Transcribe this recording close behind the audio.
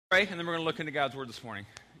Pray, and then we're going to look into God's Word this morning.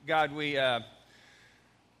 God, we have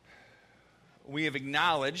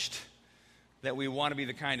acknowledged that we want to be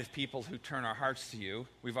the kind of people who turn our hearts to you.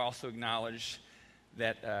 We've also acknowledged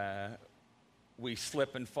that we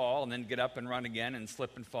slip and fall and then get up and run again, and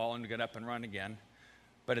slip and fall and get up and run again.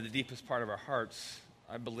 But at the deepest part of our hearts,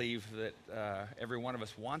 I believe that every one of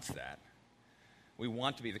us wants that. We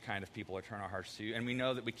want to be the kind of people who turn our hearts to you, and we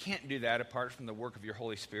know that we can't do that apart from the work of your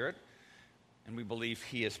Holy Spirit. And we believe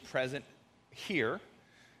he is present here.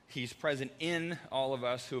 He's present in all of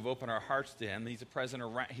us who have opened our hearts to him. He's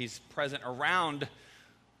present around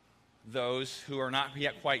those who are not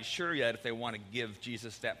yet quite sure yet if they want to give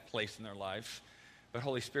Jesus that place in their life. But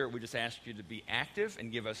Holy Spirit, we just ask you to be active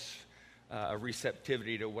and give us a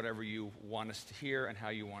receptivity to whatever you want us to hear and how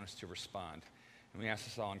you want us to respond. And we ask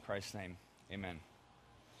this all in Christ's name. Amen.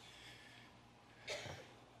 I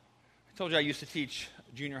told you I used to teach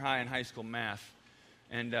junior high and high school math,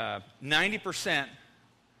 and 90%,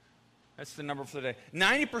 that's the number for the day,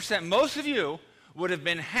 90%, most of you would have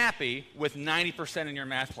been happy with 90% in your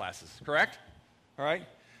math classes, correct? All right?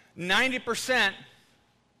 90%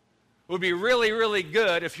 would be really, really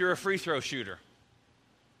good if you're a free throw shooter.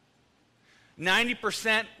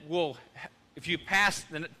 90% will, if you pass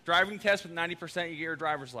the driving test with 90%, you get your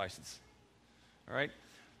driver's license. All right?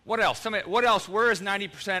 What else? What else? Where is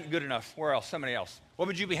 90% good enough? Where else? Somebody else. What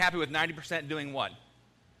would you be happy with 90% doing what?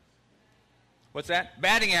 What's that?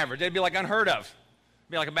 Batting average. That'd be like unheard of. It'd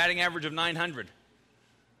be like a batting average of 900.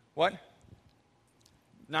 What?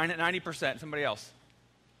 90%. Somebody else.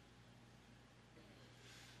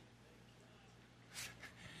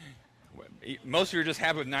 Most of you are just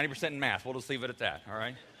happy with 90% in math. We'll just leave it at that, all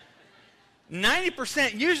right?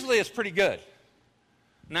 90% usually is pretty good.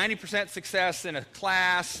 90% success in a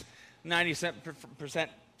class, 90%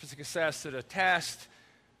 success at a test.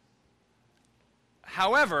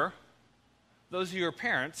 However, those of you who are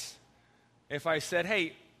parents, if I said,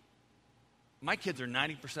 hey, my kids are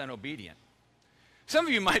 90% obedient, some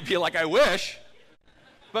of you might be like, I wish,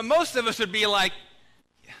 but most of us would be like,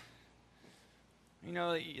 you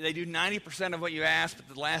know, they do 90% of what you ask, but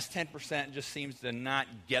the last 10% just seems to not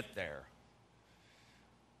get there.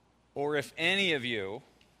 Or if any of you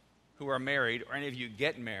who are married, or any of you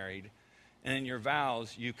get married, and in your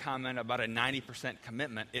vows you comment about a 90%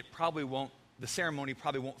 commitment, the ceremony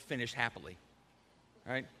probably won't finish happily,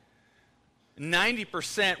 right?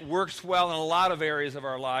 90% works well in a lot of areas of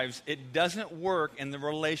our lives. It doesn't work in the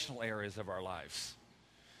relational areas of our lives.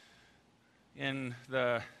 You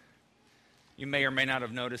may or may not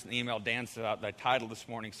have noticed in the email Dan sent out the title this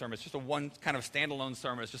morning's sermon. It's just one kind of standalone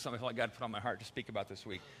sermon. It's just something I felt like God put on my heart to speak about this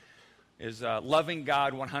week. Is loving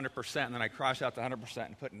God 100%, and then I crossed out the 100%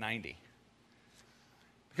 and put 90.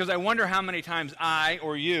 Because I wonder how many times I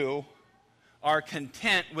or you are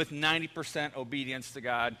content with 90% obedience to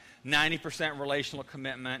God, 90% relational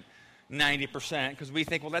commitment, 90%, because we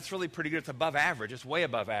think, well, that's really pretty good. It's above average. It's way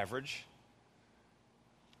above average.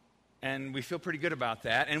 And we feel pretty good about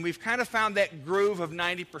that. And we've kind of found that groove of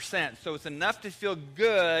 90%. So it's enough to feel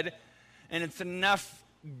good, and it's enough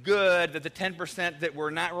good that the 10% that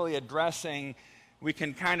we're not really addressing, we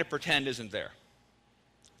can kind of pretend isn't there.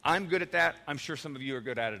 I'm good at that. I'm sure some of you are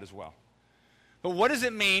good at it as well. But what does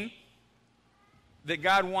it mean that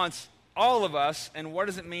God wants all of us, and what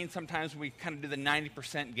does it mean sometimes we kind of do the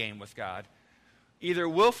 90% game with God? Either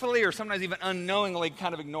willfully or sometimes even unknowingly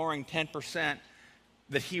kind of ignoring 10%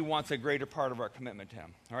 that he wants a greater part of our commitment to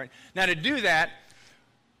him. All right? Now to do that,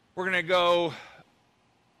 we're going to go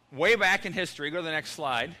way back in history. Go to the next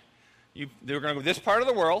slide. They're going to go this part of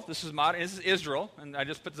the world. This is modern. This is Israel, and I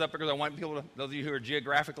just put this up because I want people to, those of you who are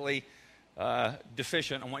geographically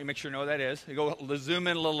deficient, I want you to make sure you know what that is. Let's zoom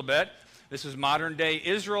in a little bit. This is modern day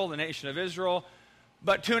Israel, the nation of Israel.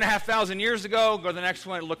 But 2,500 years ago, go to the next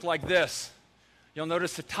one, it looked like this. You'll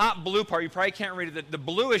notice the top blue part, you probably can't read it, the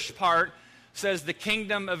bluish part says the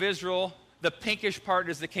kingdom of Israel. The pinkish part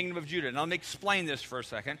is the kingdom of Judah. Now let me explain this for a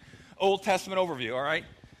second. Old Testament overview, all right?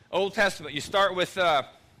 Old Testament, you start with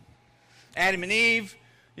Adam and Eve,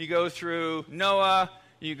 you go through Noah,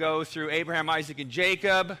 you go through Abraham, Isaac, and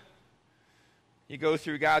Jacob, you go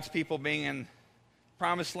through God's people being in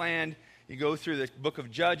Promised Land, you go through the book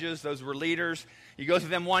of Judges, those were leaders, you go through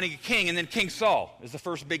them wanting a king, and then King Saul is the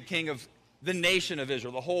first big king of the nation of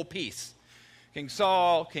Israel, the whole piece. King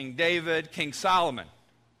Saul, King David, King Solomon.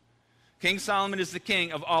 King Solomon is the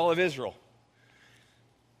king of all of Israel.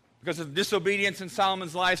 Because of disobedience in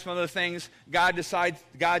Solomon's life, some other things, God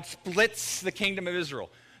splits the kingdom of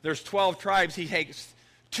Israel. There's 12 tribes he takes.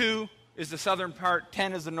 2 is the southern part,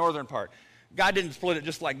 10 is the northern part. God didn't split it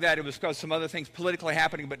just like that. It was because some other things politically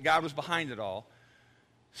happening, but God was behind it all.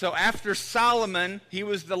 So after Solomon, he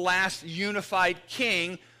was the last unified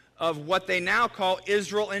king of what they now call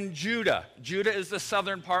Israel and Judah. Judah is the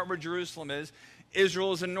southern part where Jerusalem is.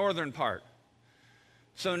 Israel is the northern part.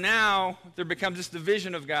 So now there becomes this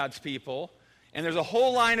division of God's people, and there's a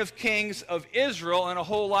whole line of kings of Israel and a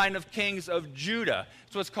whole line of kings of Judah.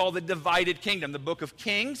 It's what's called the divided kingdom. The book of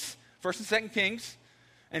Kings, 1st and 2nd Kings,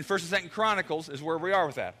 and 1st and 2nd Chronicles is where we are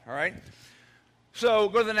with that, all right? So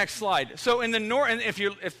go to the next slide. So in the north, and if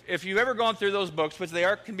you've ever gone through those books, which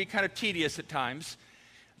can be kind of tedious at times,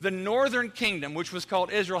 the northern kingdom, which was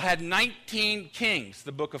called Israel, had 19 kings.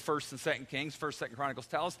 The book of 1st and 2nd Kings, 1st, 2nd Chronicles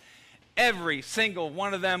tell us. Every single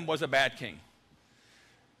one of them was a bad king.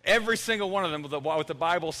 Every single one of them, what the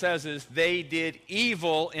Bible says is they did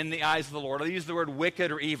evil in the eyes of the Lord. I use the word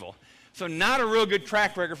wicked or evil. So not a real good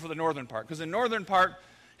track record for the northern part, because the northern part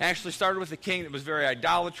actually started with a king that was very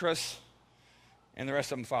idolatrous, and the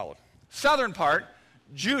rest of them followed. Southern part,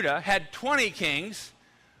 Judah, had 20 kings,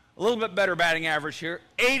 a little bit better batting average here,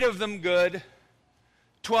 8 of them good,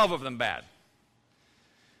 12 of them bad.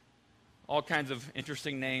 All kinds of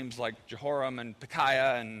interesting names like Jehoram and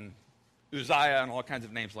Pekahiah and Uzziah and all kinds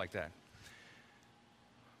of names like that.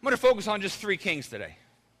 I'm going to focus on just 3 kings today.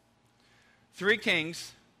 3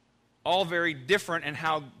 kings, all very different in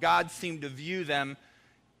how God seemed to view them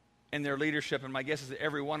in their leadership, and my guess is that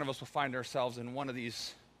every one of us will find ourselves in one of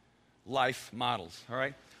these life models, all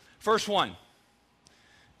right? First one,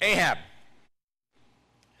 Ahab.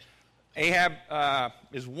 Ahab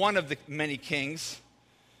is one of the many kings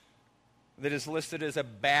that is listed as a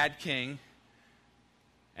bad king,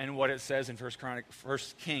 and what it says in 1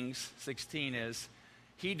 Kings 16 is,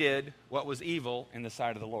 he did what was evil in the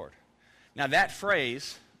sight of the Lord. Now that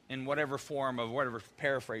phrase, in whatever form of whatever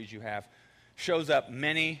paraphrase you have, shows up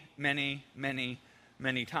many, many, many,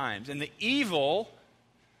 many times. And the evil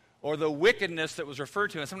or the wickedness that was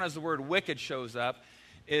referred to, and sometimes the word wicked shows up,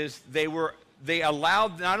 is they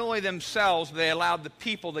allowed not only themselves, but they allowed the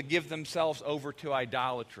people to give themselves over to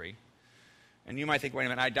idolatry. And you might think, wait a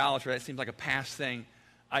minute, idolatry, that seems like a past thing.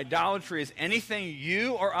 Idolatry is anything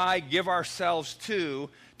you or I give ourselves to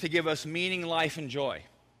give us meaning, life, and joy.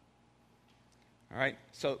 All right?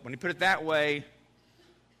 So when you put it that way,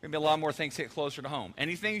 maybe a lot more things hit closer to home.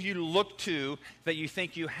 Anything you look to that you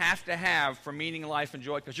think you have to have for meaning, life, and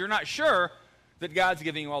joy, because you're not sure that God's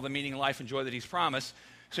giving you all the meaning, life, and joy that he's promised.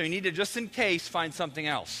 So you need to, just in case, find something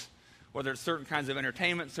else, whether it's certain kinds of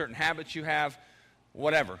entertainment, certain habits you have,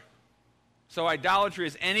 whatever. So idolatry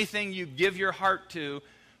is anything you give your heart to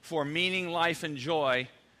for meaning, life, and joy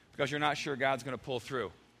because you're not sure God's going to pull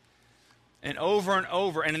through. And over,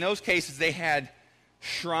 and in those cases, they had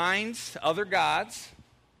shrines to other gods.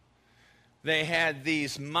 They had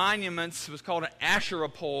these monuments. It was called an Asherah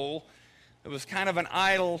pole. It was kind of an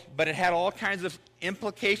idol, but it had all kinds of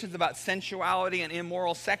implications about sensuality and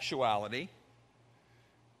immoral sexuality.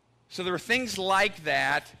 So there were things like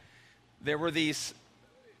that. There were these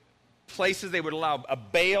places they would allow a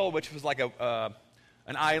Baal, which was like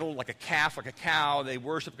an idol, like a calf, like a cow. They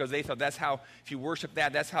worshiped because they thought that's how, if you worship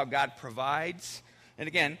that, that's how God provides. And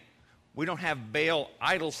again, we don't have Baal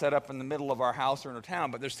idols set up in the middle of our house or in our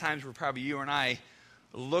town, but there's times where probably you and I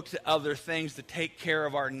look to other things to take care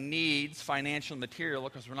of our needs, financial and material,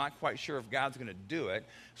 because we're not quite sure if God's going to do it.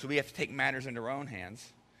 So we have to take matters into our own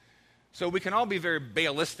hands. So we can all be very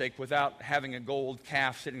Baalistic without having a gold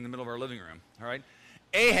calf sitting in the middle of our living room, all right?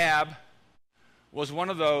 Ahab was one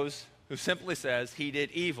of those who simply says he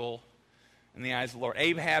did evil in the eyes of the Lord.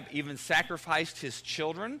 Ahab even sacrificed his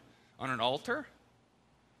children on an altar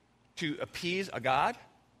to appease a god.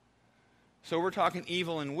 So we're talking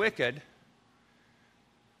evil and wicked,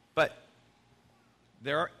 but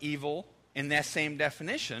there are evil in that same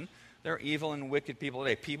definition. There are evil and wicked people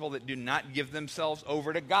today, people that do not give themselves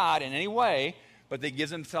over to God in any way, but they give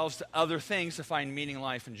themselves to other things to find meaning,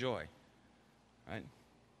 life, and joy. Right?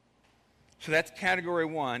 So that's category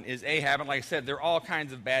one, is Ahab. And like I said, there are all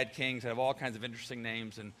kinds of bad kings that have all kinds of interesting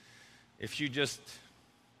names. And if you just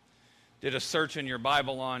did a search in your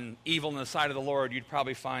Bible on evil in the sight of the Lord, you'd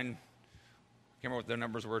probably find, I can't remember what their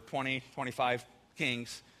numbers were, 20, 25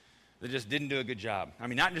 kings that just didn't do a good job. I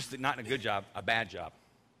mean, not a good job, a bad job.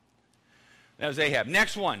 That was Ahab.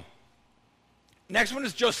 Next one. Next one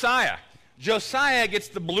is Josiah. Josiah gets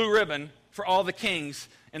the blue ribbon for all the kings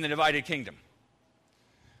in the divided kingdom.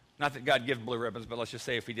 Not that God gives blue ribbons, but let's just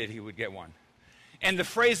say if he did, he would get one. And the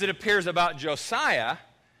phrase that appears about Josiah,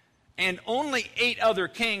 and only 8 other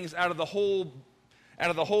kings out of the whole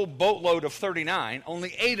boatload of 39,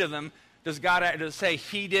 only 8 of them does God say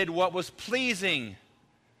he did what was pleasing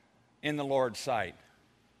in the Lord's sight.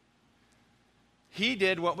 He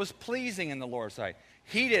did what was pleasing in the Lord's sight.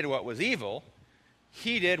 He did what was evil.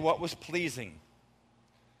 He did what was pleasing.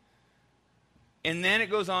 And then it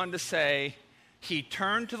goes on to say, he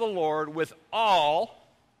turned to the Lord with all,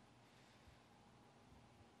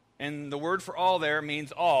 and the word for all there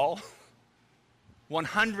means all,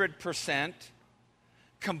 100%,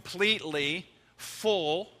 completely,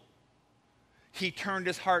 full. He turned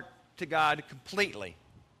his heart to God completely.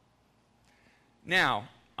 Now,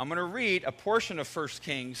 I'm going to read a portion of 1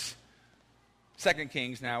 Kings, 2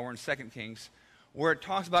 Kings now, we're in 2 Kings, where it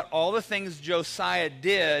talks about all the things Josiah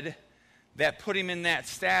did that put him in that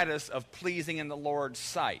status of pleasing in the Lord's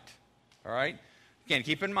sight. All right? Again,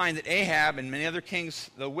 keep in mind that Ahab and many other kings,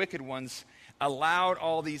 the wicked ones, allowed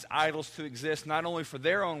all these idols to exist, not only for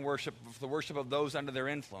their own worship, but for the worship of those under their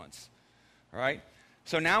influence. All right?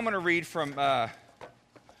 So now I'm going to read from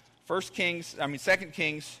 2 Kings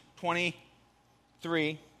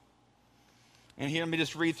 23. And here, let me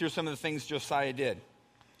just read through some of the things Josiah did.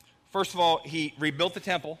 First of all, he rebuilt the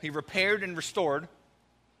temple. He repaired and restored.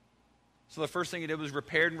 So the first thing he did was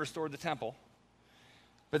repaired and restored the temple.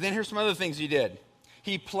 But then here's some other things he did.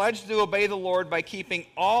 He pledged to obey the Lord by keeping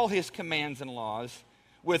all his commands and laws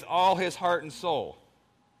with all his heart and soul.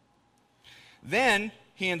 Then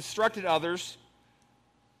he instructed others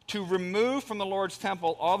to remove from the Lord's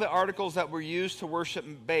temple all the articles that were used to worship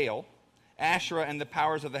Baal, Asherah, and the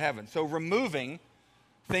powers of the heavens. So removing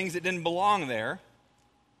things that didn't belong there.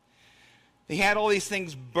 He had all these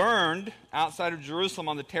things burned outside of Jerusalem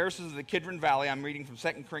on the terraces of the Kidron Valley. I'm reading from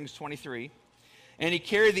 2 Kings 23. And he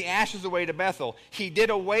carried the ashes away to Bethel. He did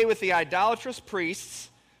away with the idolatrous priests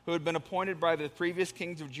who had been appointed by the previous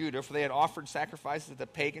kings of Judah, for they had offered sacrifices at the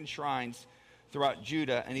pagan shrines throughout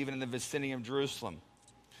Judah and even in the vicinity of Jerusalem.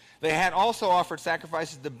 They had also offered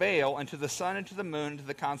sacrifices to Baal and to the sun and to the moon and to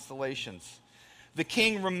the constellations. The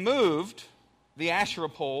king removed the Asherah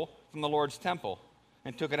pole from the Lord's temple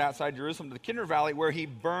and took it outside Jerusalem to the Kidron Valley, where he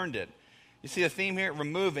burned it. You see a theme here?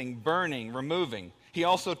 Removing, burning, removing. He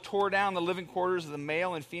also tore down the living quarters of the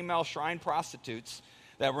male and female shrine prostitutes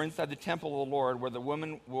that were inside the temple of the Lord, where the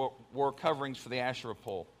women wore coverings for the Asherah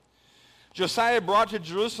pole. Josiah brought to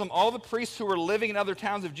Jerusalem all the priests who were living in other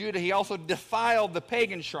towns of Judah. He also defiled the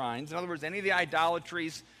pagan shrines. In other words, any of the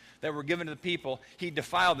idolatries that were given to the people, he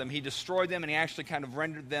defiled them. He destroyed them, and he actually kind of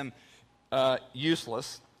rendered them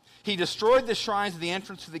useless. He destroyed the shrines at the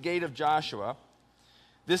entrance to the gate of Joshua.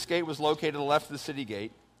 This gate was located to the left of the city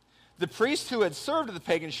gate. The priests who had served at the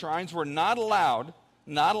pagan shrines were not allowed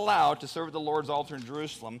to serve at the Lord's altar in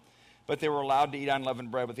Jerusalem, but they were allowed to eat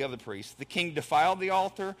unleavened bread with the other priests. The king defiled the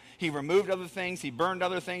altar. He removed other things. He burned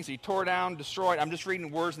other things. He tore down, destroyed. I'm just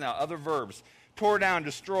reading words now, other verbs. Tore down,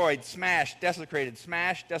 destroyed, smashed, desecrated,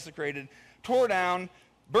 tore down,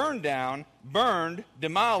 burned,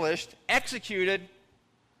 demolished, executed.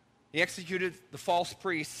 He executed the false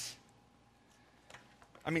priests.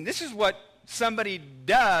 I mean, this is what somebody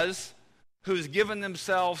does who's given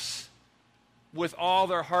themselves with all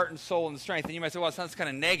their heart and soul and strength. And you might say, well, it sounds kind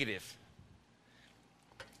of negative.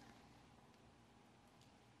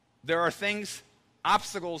 There are things,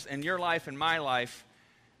 obstacles in your life and my life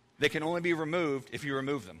that can only be removed if you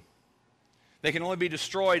remove them. They can only be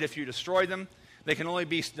destroyed if you destroy them. They can only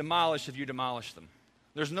be demolished if you demolish them.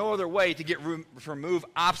 There's no other way to remove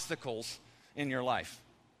obstacles in your life.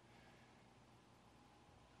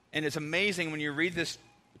 And it's amazing when you read this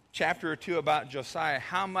chapter or two about Josiah,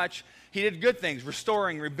 how much he did good things,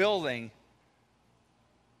 restoring, rebuilding.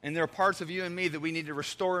 And there are parts of you and me that we need to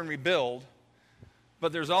restore and rebuild.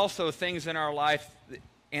 But there's also things in our life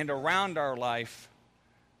and around our life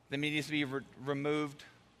that needs to be removed,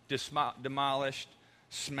 demolished,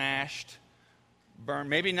 smashed, burned.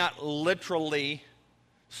 Maybe not literally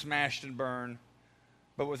smashed and burned,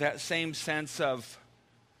 but with that same sense of,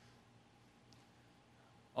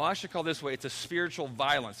 I should call it this way, it's a spiritual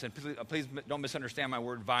violence. And please don't misunderstand my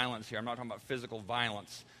word violence here. I'm not talking about physical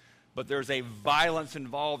violence. But there's a violence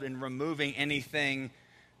involved in removing anything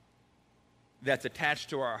that's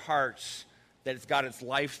attached to our hearts, that it's got its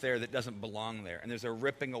life there that doesn't belong there. And there's a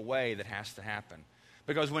ripping away that has to happen.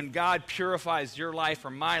 Because when God purifies your life or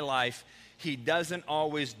my life, he doesn't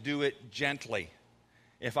always do it gently.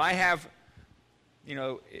 If I have,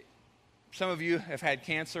 some of you have had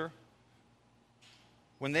cancer.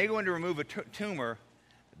 When they go in to remove a tumor,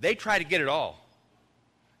 they try to get it all.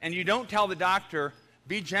 And you don't tell the doctor,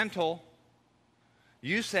 be gentle.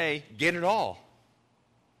 You say, get it all.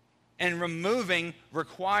 And removing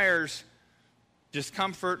requires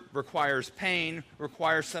discomfort, requires pain,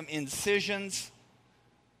 requires some incisions.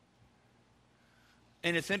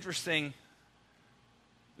 And it's interesting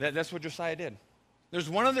that that's what Josiah did. There's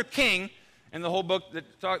one other king And the whole book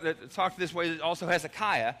that talked this way also has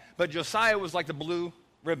Hezekiah, but Josiah was like the blue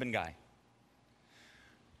ribbon guy.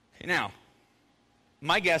 Now,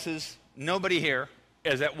 my guess is nobody here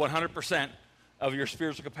is at 100% of your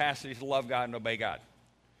spiritual capacity to love God and obey God.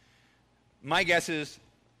 My guess is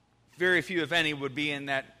very few, if any, would be in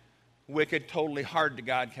that wicked, totally hard to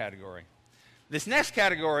God category. This next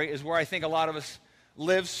category is where I think a lot of us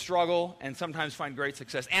live, struggle, and sometimes find great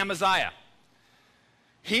success. Amaziah.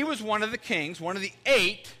 He was one of the kings, one of the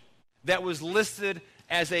 8 that was listed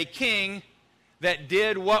as a king that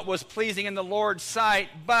did what was pleasing in the Lord's sight,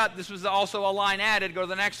 but this was also a line added, go to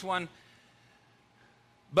the next one,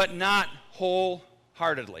 but not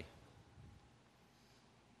wholeheartedly.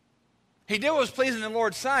 He did what was pleasing in the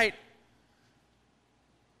Lord's sight,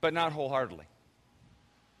 but not wholeheartedly.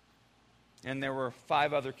 And there were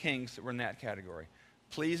 5 other kings that were in that category.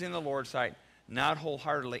 Pleasing the Lord's sight, not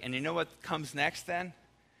wholeheartedly. And you know what comes next then?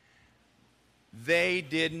 They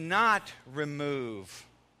did not remove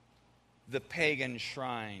the pagan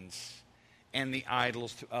shrines and the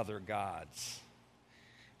idols to other gods.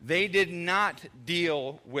 They did not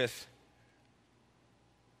deal with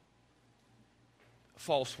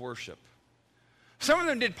false worship. Some of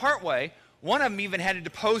them did part way. One of them even had to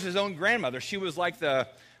depose his own grandmother. She was like the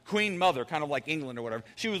queen mother, kind of like England or whatever.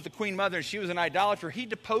 She was the queen mother, and she was an idolater. He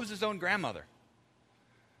deposed his own grandmother.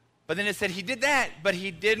 But then it said he did that, but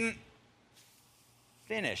he didn't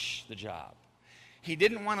finish the job. He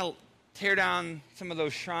didn't want to tear down some of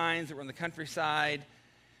those shrines that were in the countryside.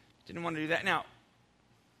 Didn't want to do that. Now,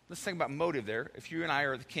 let's think about motive there. If you and I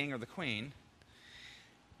are the king or the queen,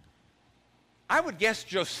 I would guess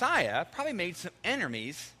Josiah probably made some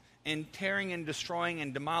enemies in tearing and destroying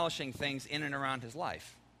and demolishing things in and around his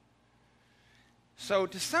life. So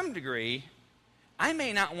to some degree, I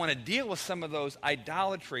may not want to deal with some of those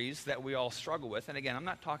idolatries that we all struggle with. And again, I'm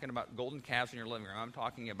not talking about golden calves in your living room. I'm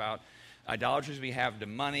talking about idolatries we have to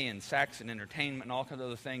money and sex and entertainment and all kinds of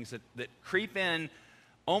other things that creep in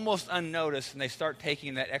almost unnoticed, and they start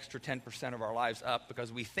taking that extra 10% of our lives up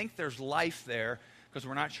because we think there's life there because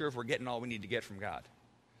we're not sure if we're getting all we need to get from God.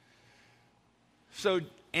 So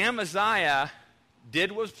Amaziah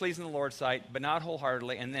did what was pleasing in the Lord's sight, but not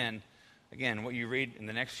wholeheartedly. And then, again, what you read in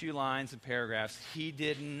the next few lines and paragraphs, he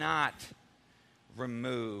did not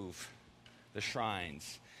remove the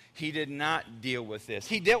shrines. He did not deal with this.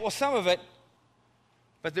 He dealt with some of it,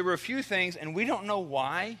 but there were a few things, and we don't know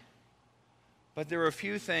why, but there were a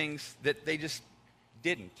few things that they just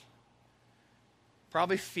didn't.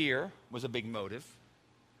 Probably fear was a big motive,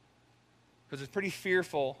 because it's pretty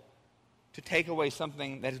fearful to take away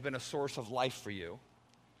something that has been a source of life for you.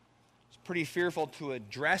 It's pretty fearful to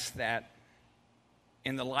address that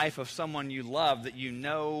in the life of someone you love that you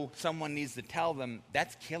know someone needs to tell them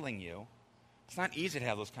that's killing you. It's not easy to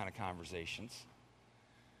have those kind of conversations.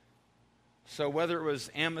 So whether it was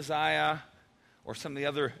Amaziah or some of the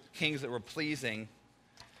other kings that were pleasing,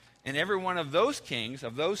 and every one of those kings,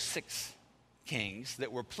 of those 6 kings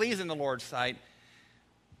that were pleasing the Lord's sight,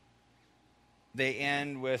 they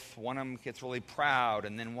end with one of them gets really proud,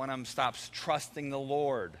 and then one of them stops trusting the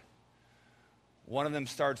Lord. One of them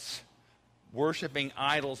starts worshiping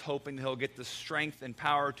idols, hoping that he'll get the strength and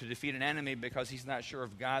power to defeat an enemy because he's not sure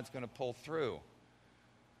if God's going to pull through.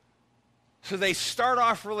 So they start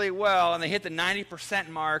off really well, and they hit the 90%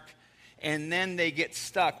 mark, and then they get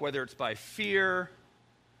stuck, whether it's by fear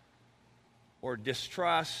or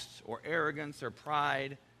distrust or arrogance or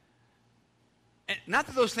pride. And not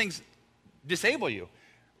that those things disable you.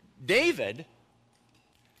 David,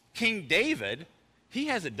 King David, he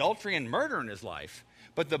has adultery and murder in his life.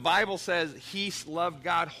 But the Bible says he loved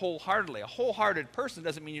God wholeheartedly. A wholehearted person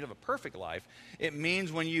doesn't mean you have a perfect life. It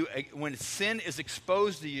means when sin is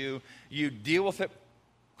exposed to you, you deal with it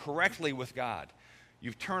correctly with God.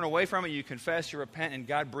 You turn away from it, you confess, you repent, and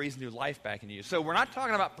God breathes new life back into you. So we're not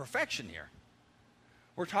talking about perfection here.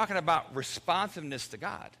 We're talking about responsiveness to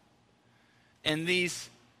God. And these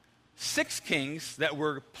 6 kings that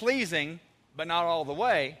were pleasing, but not all the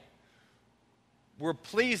way, were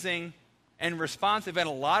pleasing and responsive in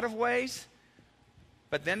a lot of ways,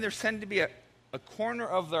 but then there tended to be a corner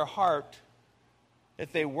of their heart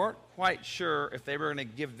that they weren't quite sure if they were going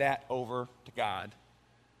to give that over to God,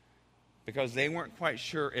 because they weren't quite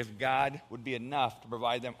sure if God would be enough to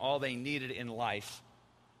provide them all they needed in life,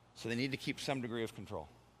 so they need to keep some degree of control.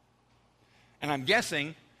 And I'm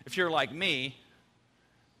guessing, if you're like me,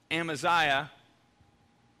 Amaziah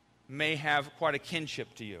may have quite a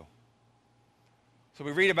kinship to you. So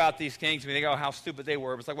we read about these kings, and we think, oh, how stupid they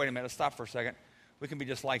were. But it's like, wait a minute, let's stop for a second. We can be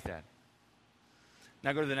just like that.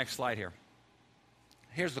 Now go to the next slide here.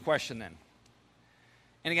 Here's the question then.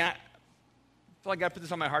 And again, feel like God put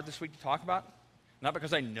this on my heart this week to talk about. Not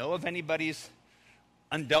because I know of anybody's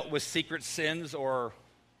undealt with secret sins or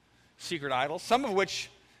secret idols, some of which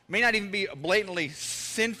may not even be blatantly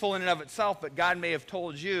sinful in and of itself, but God may have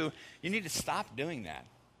told you, you need to stop doing that.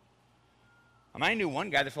 I knew one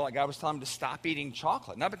guy that felt like God was telling him to stop eating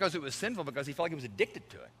chocolate, not because it was sinful, because he felt like he was addicted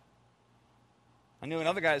to it. I knew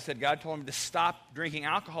another guy that said God told him to stop drinking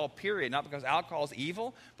alcohol, period, not because alcohol is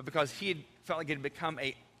evil, but because he had felt like it had become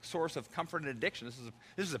a source of comfort and addiction.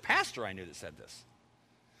 This is a pastor I knew that said this.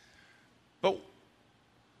 But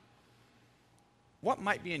what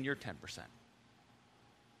might be in your 10%?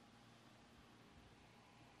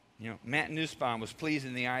 Matt Nussbaum was pleased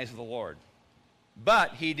in the eyes of the Lord,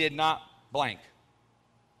 but he did not blank.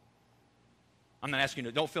 I'm not asking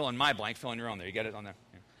you to, don't fill in my blank, fill in your own there. You get it on there?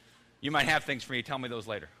 Yeah. You might have things for me. Tell me those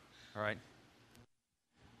later. All right?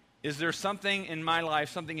 Is there something in my life,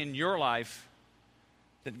 something in your life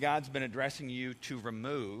that God's been addressing you to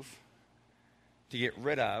remove, to get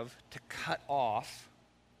rid of, to cut off?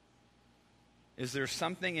 Is there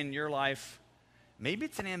something in your life, maybe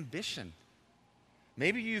it's an ambition.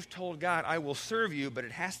 Maybe you've told God, I will serve you, but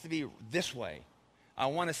it has to be this way. I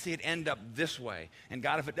want to see it end up this way. And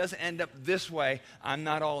God, if it doesn't end up this way, I'm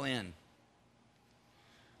not all in.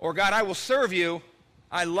 Or God, I will serve you,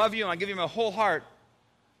 I love you, and I give you my whole heart,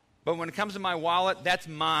 but when it comes to my wallet, that's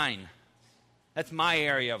mine. That's my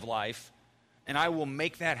area of life, and I will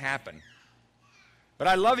make that happen. But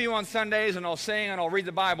I love you on Sundays, and I'll sing, and I'll read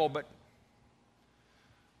the Bible, but,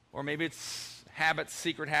 or maybe it's habits,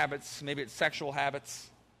 secret habits, maybe it's sexual habits,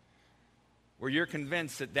 where you're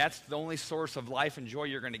convinced that that's the only source of life and joy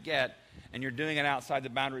you're going to get, and you're doing it outside the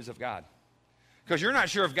boundaries of God. Because you're not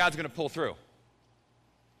sure if God's going to pull through.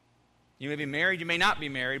 You may be married, you may not be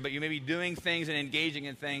married, but you may be doing things and engaging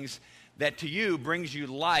in things that to you brings you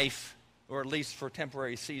life, or at least for a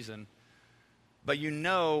temporary season, but you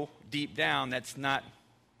know deep down that's not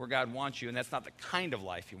where God wants you, and that's not the kind of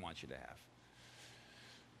life He wants you to have.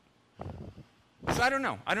 So I don't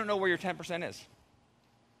know. I don't know where your 10% is.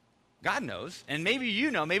 God knows, and maybe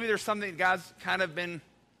you know. Maybe there's something that God's kind of been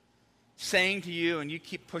saying to you, and you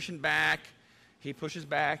keep pushing back. He pushes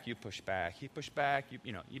back, you push back. He pushes back,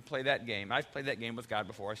 you play that game. I've played that game with God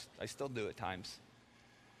before. I still do at times.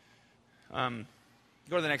 Go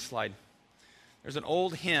to the next slide. There's an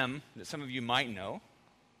old hymn that some of you might know.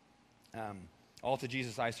 All to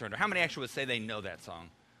Jesus I surrender. How many actually would say they know that song?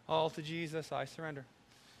 All to Jesus I surrender.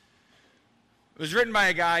 It was written by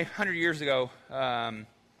a guy 100 years ago. I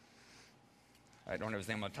don't have his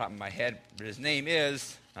name on the top of my head, but his name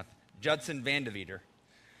is Judson Van de Veter.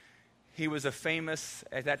 He was a famous,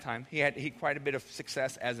 at that time, he had quite a bit of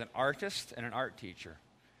success as an artist and an art teacher,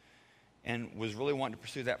 and was really wanting to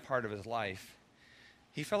pursue that part of his life.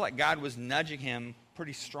 He felt like God was nudging him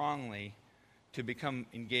pretty strongly to become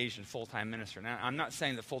engaged in full-time ministry. Now, I'm not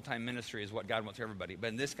saying that full-time ministry is what God wants for everybody, but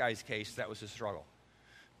in this guy's case, that was his struggle.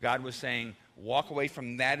 God was saying, walk away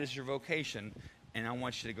from that as your vocation, and I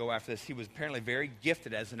want you to go after this. He was apparently very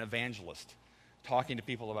gifted as an evangelist, talking to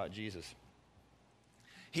people about Jesus.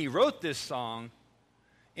 He wrote this song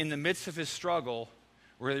in the midst of his struggle,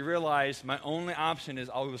 where he realized my only option is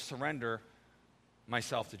I will surrender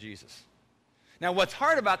myself to Jesus. Now, what's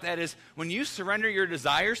hard about that is when you surrender your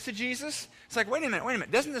desires to Jesus, it's like, wait a minute.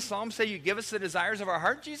 Doesn't the psalm say you give us the desires of our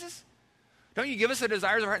heart, Jesus? Don't you give us the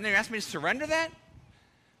desires of our heart, and then you ask me to surrender that?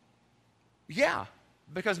 Yeah,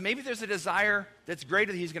 because maybe there's a desire that's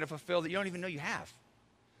greater that He's going to fulfill that you don't even know you have.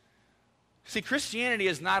 See, Christianity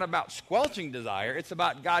is not about squelching desire. It's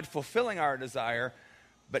about God fulfilling our desire,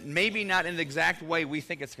 but maybe not in the exact way we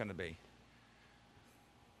think it's going to be.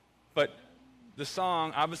 But the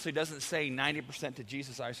song obviously doesn't say 90% to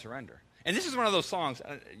Jesus I surrender. And this is one of those songs,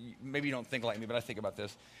 maybe you don't think like me, but I think about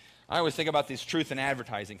this. I always think about these truth and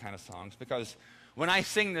advertising kind of songs, because when I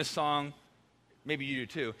sing this song, maybe you do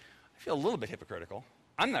too, I feel a little bit hypocritical.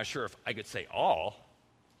 I'm not sure if I could say all.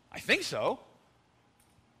 I think so.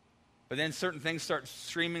 But then certain things start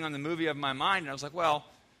streaming on the movie of my mind, and I was like, well,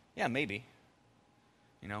 yeah, maybe.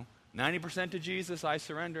 90% to Jesus I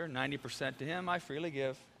surrender, 90% to Him I freely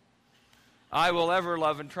give. I will ever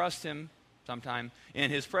love and trust Him sometime.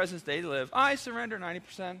 In His presence daily live. I surrender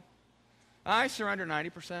 90%. I surrender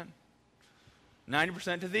 90%.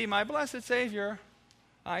 90% to Thee, my blessed Savior.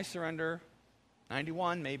 I surrender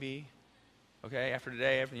 91 maybe. Okay, after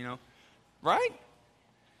today, right?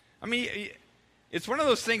 I mean, it's one of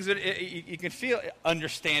those things that you can feel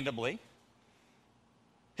understandably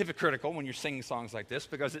hypocritical when you're singing songs like this,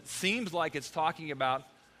 because it seems like it's talking about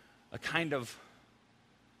a kind of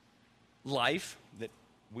life that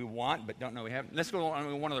we want but don't know we have. Let's go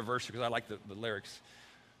on one other verse because I like the lyrics.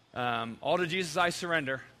 All to Jesus I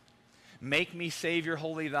surrender. Make me Savior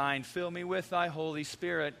wholly thine. Fill me with thy Holy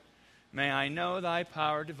Spirit. May I know thy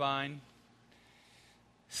power divine.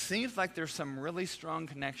 Seems like there's some really strong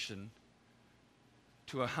connection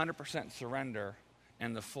to 100% surrender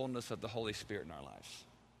and the fullness of the Holy Spirit in our lives.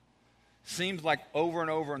 Seems like over and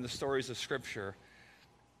over in the stories of Scripture,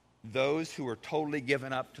 those who were totally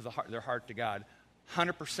given up to their heart to God,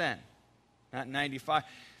 100%, not 95,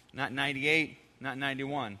 not 98, not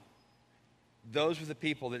 91. Those were the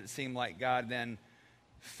people that it seemed like God then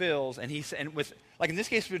fills, and with, like in this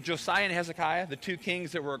case with Josiah and Hezekiah, the two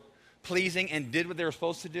kings that were pleasing and did what they were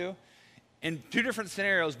supposed to do. In two different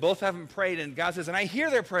scenarios, both of them prayed, and God says, and I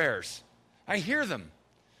hear their prayers. I hear them.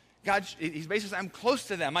 God, he's basically saying, I'm close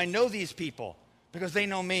to them. I know these people because they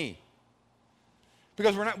know me.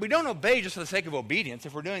 Because we don't obey just for the sake of obedience.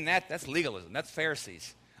 If we're doing that, that's legalism. That's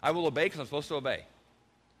Pharisees. I will obey because I'm supposed to obey.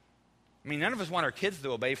 I mean, none of us want our kids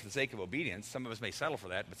to obey for the sake of obedience. Some of us may settle for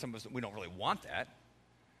that, but some of us, we don't really want that.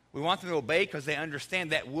 We want them to obey because they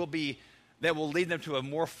understand that will lead them to a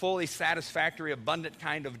more fully satisfactory, abundant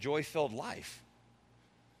kind of joy-filled life.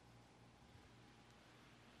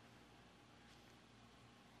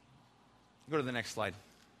 Go to the next slide.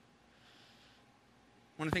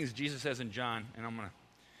 One of the things Jesus says in John, and I'm going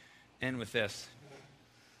to end with this.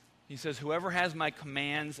 He says, whoever has my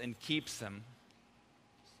commands and keeps them,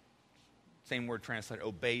 same word translated,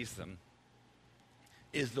 obeys them,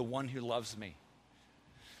 is the one who loves me.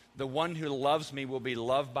 The one who loves me will be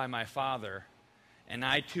loved by my Father, and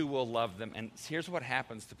I too will love them. And here's what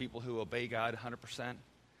happens to people who obey God 100%.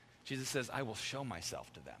 Jesus says, I will show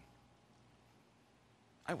myself to them.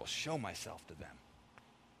 I will show myself to them.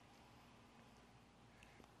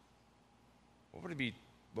 What would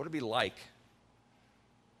it be like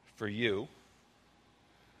for you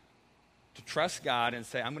to trust God and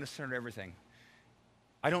say, I'm going to surrender everything?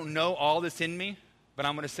 I don't know all that's in me, but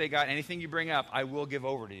I'm going to say, God, anything you bring up, I will give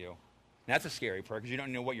over to you. And that's a scary prayer because you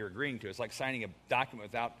don't know what you're agreeing to. It's like signing a document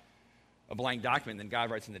without a blank document, and then God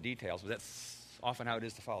writes in the details. But that's often how it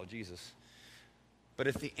is to follow Jesus. But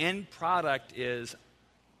if the end product is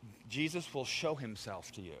Jesus will show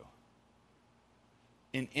himself to you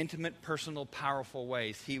in intimate, personal, powerful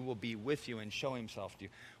ways, he will be with you and show himself to you.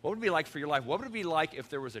 What would it be like for your life? What would it be like if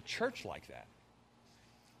there was a church like that?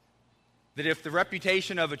 That if the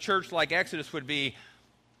reputation of a church like Exodus would be,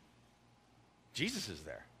 Jesus is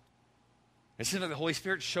there. It seems like the Holy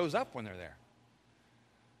Spirit shows up when they're there.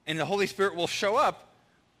 And the Holy Spirit will show up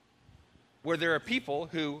where there are people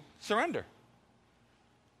who surrender.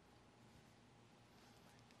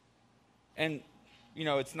 And,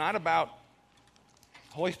 it's not about,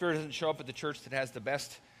 the Holy Spirit doesn't show up at the church that has the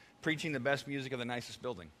best preaching, the best music, or the nicest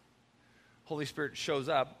building. Holy Spirit shows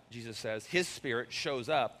up, Jesus says, his Spirit shows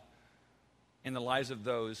up in the lives of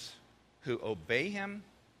those who obey him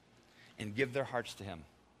and give their hearts to him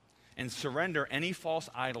and surrender any false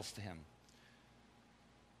idols to him.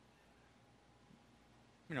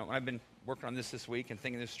 I've been working on this week and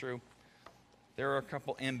thinking this through. There are a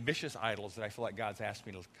couple ambitious idols that I feel like God's asked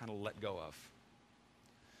me to kind of let go of.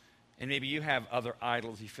 And maybe you have other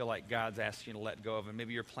idols you feel like God's asked you to let go of, and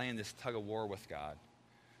maybe you're playing this tug of war with God.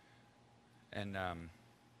 And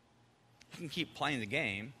you can keep playing the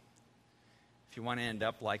game if you want to end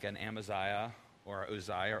up like an Amaziah or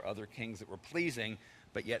Uzziah or other kings that were pleasing,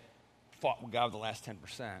 but yet fought with God the last 10%.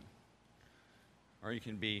 Or you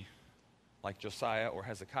can be like Josiah or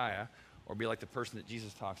Hezekiah, or be like the person that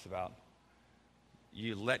Jesus talks about.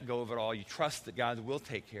 You let go of it all. You trust that God will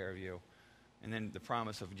take care of you. And then the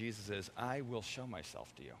promise of Jesus is, I will show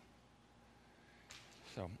myself to you.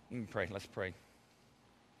 So let me pray. Let's pray.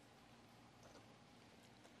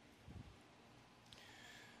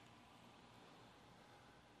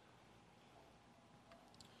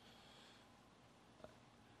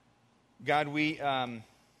 God, we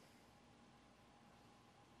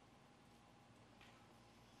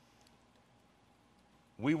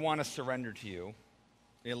want to surrender to you.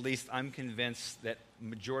 At least I'm convinced that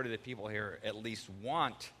majority of the people here at least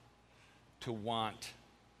want to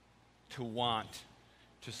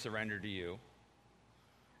surrender to you.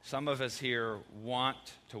 Some of us here want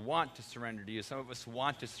to surrender to you. Some of us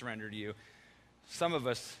want to surrender to you. Some of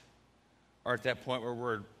us are at that point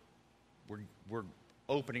where we're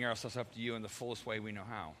opening ourselves up to you in the fullest way we know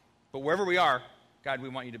how. But wherever we are, God, we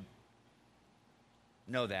want you to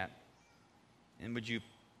know that. And would you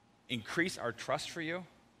increase our trust for you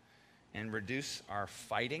and reduce our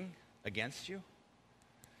fighting against you?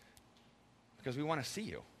 Because we want to see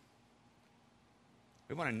you.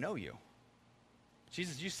 We want to know you.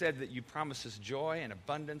 Jesus, you said that you promised us joy and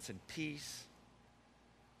abundance and peace.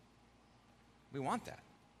 We want that.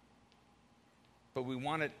 but we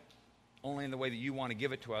want it only in the way that you want to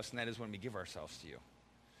give it to us, and that is when we give ourselves to you.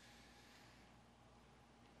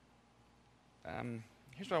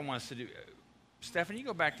 Here's what I want us to do. Stephanie, you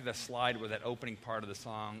go back to the slide with that opening part of the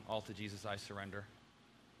song, All to Jesus I Surrender.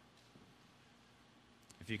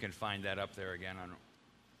 If you can find that up there again.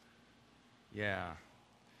 Yeah.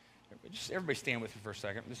 Just everybody stand with me for a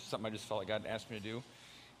second. This is something I just felt like God asked me to do.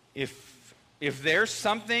 If there's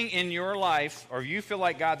something in your life, or you feel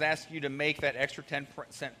like God's asking you to make that extra 10%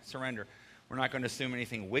 surrender, we're not going to assume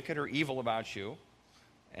anything wicked or evil about you,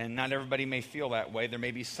 and not everybody may feel that way. There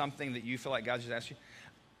may be something that you feel like God's just asked you.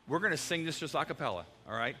 We're going to sing this just a cappella,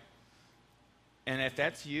 all right? And if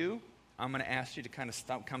that's you, I'm going to ask you to kind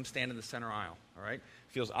of come stand in the center aisle, all right?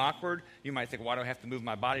 Feels awkward. You might think, why do I have to move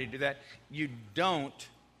my body to do that? You don't,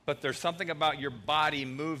 but there's something about your body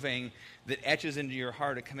moving that etches into your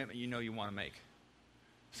heart a commitment you know you want to make.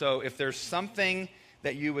 So if there's something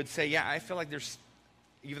that you would say, yeah, I feel like there's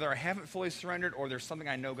either I haven't fully surrendered or there's something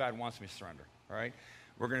I know God wants me to surrender, all right?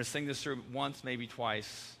 We're going to sing this through once, maybe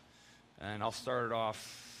twice, and I'll start it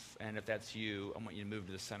off, and if that's you, I want you to move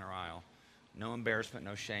to the center aisle. No embarrassment,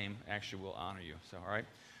 no shame. Actually, we'll honor you. So, all right?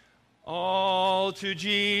 All to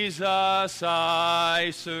Jesus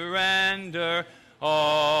I surrender.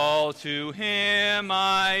 All to him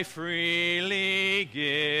I freely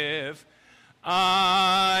give.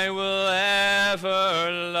 I will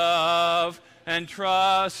ever love and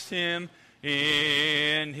trust him,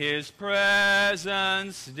 in his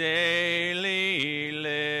presence daily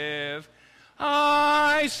live.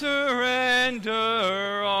 I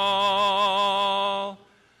surrender all.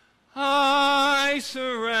 I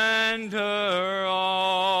surrender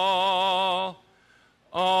all.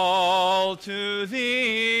 All to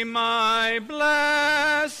thee, my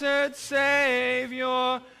blessed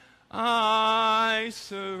Savior, I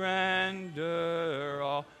surrender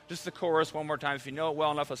all. Just the chorus one more time. If you know it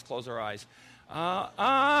well enough, let's close our eyes.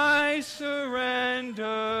 I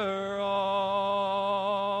surrender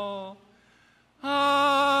all.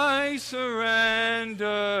 I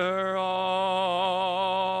surrender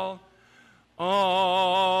all.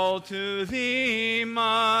 All to thee,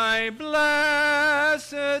 my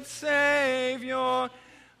blessed Savior,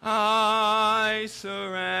 I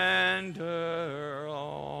surrender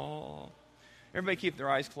all. Everybody keep their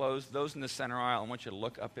eyes closed. Those in the center aisle, I want you to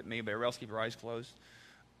look up at me, but everybody else keep your eyes closed.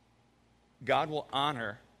 God will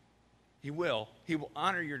honor, He will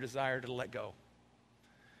honor your desire to let go.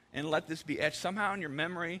 And let this be etched somehow in your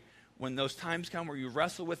memory when those times come where you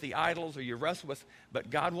wrestle with the idols or you wrestle with, but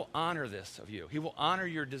God will honor this of you. He will honor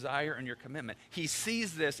your desire and your commitment. He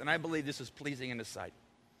sees this, and I believe this is pleasing in His sight.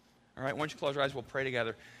 All right, why don't you close your eyes, we'll pray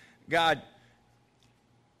together. God,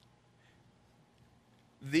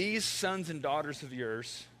 these sons and daughters of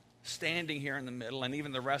yours standing here in the middle, and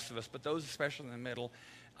even the rest of us, but those especially in the middle,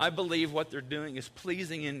 I believe what they're doing is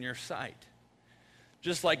pleasing in your sight.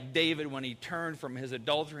 Just like David when he turned from his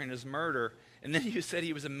adultery and his murder, and then you said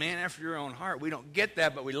he was a man after your own heart. We don't get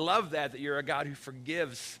that, but we love that you're a God who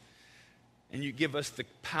forgives. And you give us the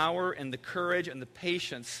power and the courage and the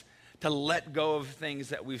patience to let go of things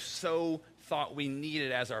that we've so thought we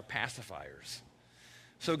needed as our pacifiers.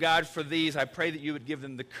 So God, for these, I pray that you would give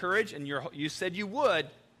them the courage, and you said you would.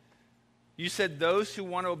 You said those who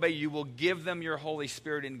want to obey, you will give them your Holy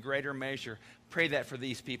Spirit in greater measure. Pray that for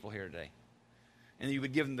these people here today. And you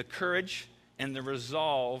would give them the courage and the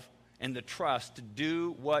resolve and the trust to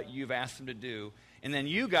do what you've asked them to do. And then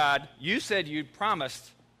you, God, you said you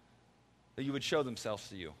promised that you would show themselves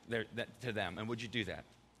to you, to them. And would you do that?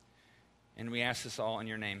 And we ask this all in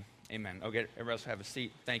your name. Amen. Okay, everybody else have a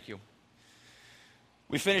seat. Thank you.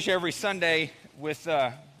 We finish every Sunday with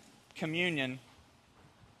communion.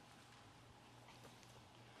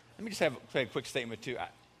 Let me just say a quick statement, too.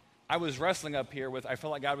 I was wrestling up here with, I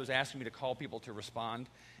felt like God was asking me to call people to respond,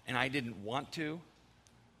 and I didn't want to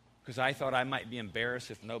because I thought I might be embarrassed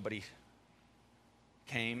if nobody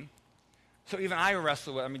came. So even I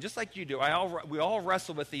wrestle with, just like you do, we all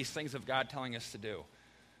wrestle with these things of God telling us to do.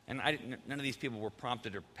 And none of these people were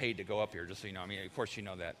prompted or paid to go up here, just so you know. Of course you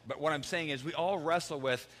know that. But what I'm saying is we all wrestle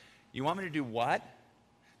with, you want me to do what?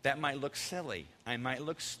 That might look silly. I might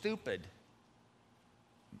look stupid.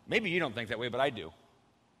 Maybe you don't think that way, but I do.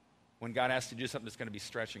 When God asks you to do something that's going to be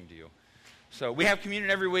stretching to you. So we have communion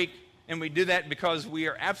every week, and we do that because we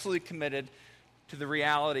are absolutely committed to the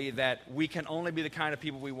reality that we can only be the kind of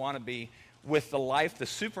people we want to be with the life, the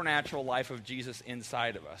supernatural life of Jesus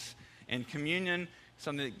inside of us. And communion,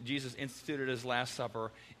 something that Jesus instituted as Last Supper,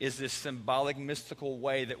 is this symbolic, mystical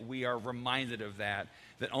way that we are reminded of that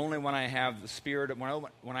only when I have the Spirit,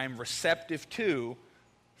 when I'm receptive to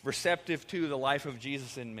the life of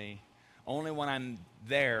Jesus in me, Only when I'm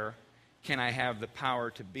there can I have the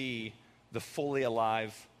power to be the fully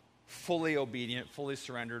alive, fully obedient, fully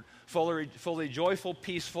surrendered, fully joyful,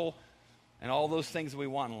 peaceful, and all those things that we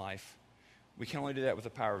want in life. We can only do that with the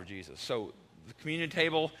power of Jesus. So the communion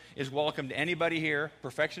table is welcome to anybody here.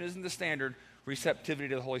 Perfection isn't the standard. Receptivity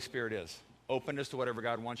to the Holy Spirit is. Openness to whatever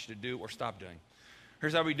God wants you to do or stop doing.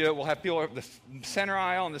 Here's how we do it. We'll have people at the center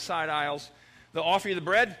aisle and the side aisles. They'll offer you the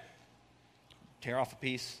bread. Tear off a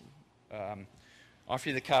piece. Offer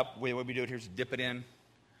you the cup. The way we do it here is dip it in.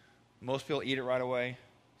 Most people eat it right away.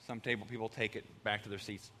 Some table people take it back to their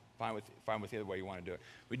seats. Fine with the other way you want to do it.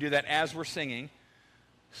 We do that as we're singing.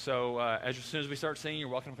 So as soon as we start singing, you're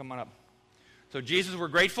welcome to come on up. So Jesus, we're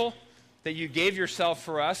grateful that you gave yourself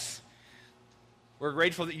for us. We're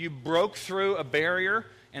grateful that you broke through a barrier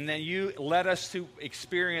and then you led us to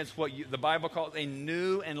experience what the Bible calls a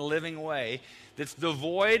new and living way that's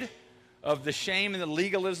devoid of the shame and the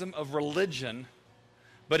legalism of religion,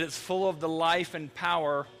 but it's full of the life and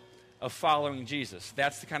power of following Jesus.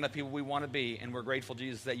 That's the kind of people we want to be, and we're grateful,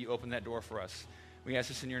 Jesus, that you opened that door for us. We ask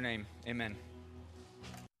this in your name. Amen.